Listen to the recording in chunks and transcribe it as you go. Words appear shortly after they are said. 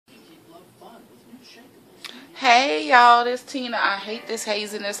Hey y'all, this Tina. I hate this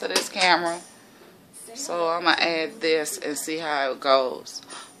haziness of this camera. So I'm gonna add this and see how it goes.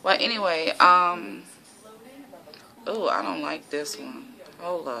 Well, anyway, oh, I don't like this one.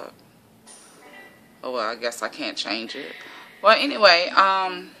 Hold up. Oh well, I guess I can't change it. Well, anyway,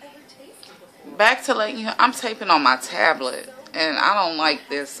 back to letting you know, I'm taping on my tablet and I don't like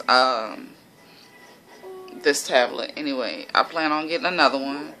this this tablet. Anyway, I plan on getting another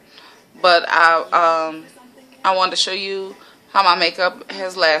one. But I wanted to show you how my makeup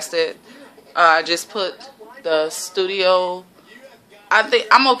has lasted. I just put the Studio. I think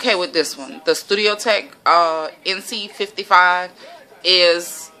I'm okay with this one. The Studio Tech NC55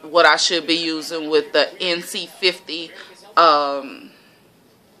 is what I should be using with the NC50.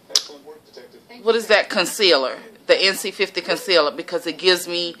 What is that concealer? The NC50 concealer, because it gives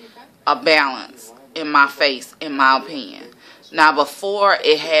me a balance in my face, in my opinion. Now, before,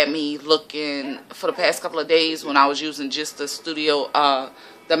 it had me looking, for the past couple of days when I was using just the Studio,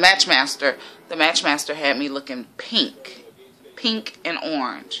 the Matchmaster had me looking pink and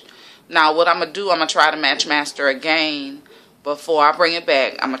orange. Now, what I'm going to do, I'm going to try the Matchmaster again. Before I bring it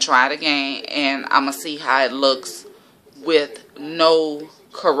back, I'm going to try it again, and I'm going to see how it looks with no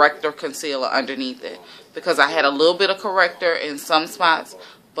corrector concealer underneath it. Because I had a little bit of corrector in some spots,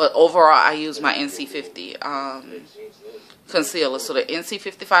 but overall, I used my NC50 concealer. So the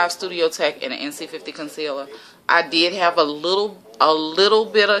NC55 Studio Tech and the NC50 concealer. I did have a little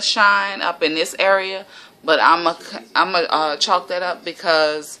bit of shine up in this area, but I'm a chalk that up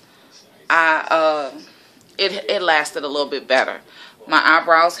because it lasted a little bit better. My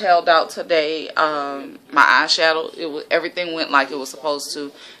eyebrows held out today. My eyeshadow, everything went like it was supposed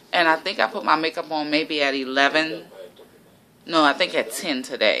to. And I think I put my makeup on maybe at 11. No, I think at 10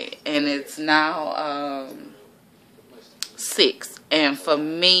 today. And it's now 6. And for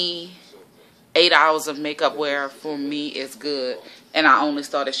me, 8 hours of makeup wear for me is good. And I only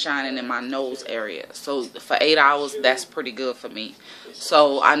started shining in my nose area. So for 8 hours, that's pretty good for me.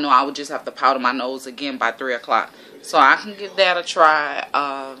 So I know I would just have to powder my nose again by 3 o'clock. So I can give that a try.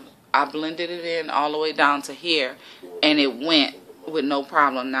 I blended it in all the way down to here. And it went with no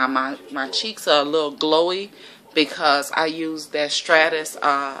problem. Now my cheeks are a little glowy because I used that Stratus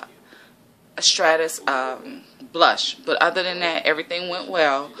blush. But other than that, everything went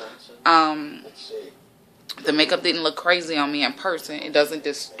well. The makeup didn't look crazy on me in person. It doesn't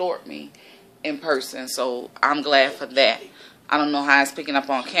distort me in person. So I'm glad for that. I don't know how it's picking up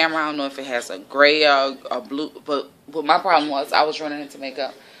on camera. I don't know if it has a gray or a blue. But what my problem was, I was running into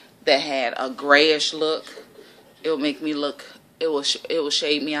makeup that had a grayish look. It would make me look, it will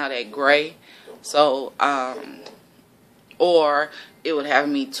shade me out at gray. So, or it would have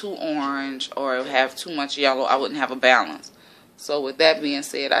me too orange, or it would have too much yellow. I wouldn't have a balance. So with that being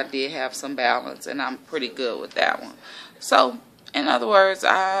said, I did have some balance, and I'm pretty good with that one. So, in other words,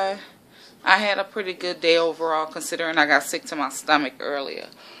 I had a pretty good day overall, considering I got sick to my stomach earlier.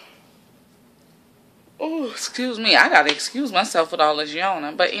 Oh, excuse me. I got to excuse myself with all this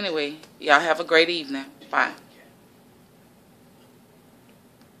yawning. But anyway, y'all have a great evening. Bye.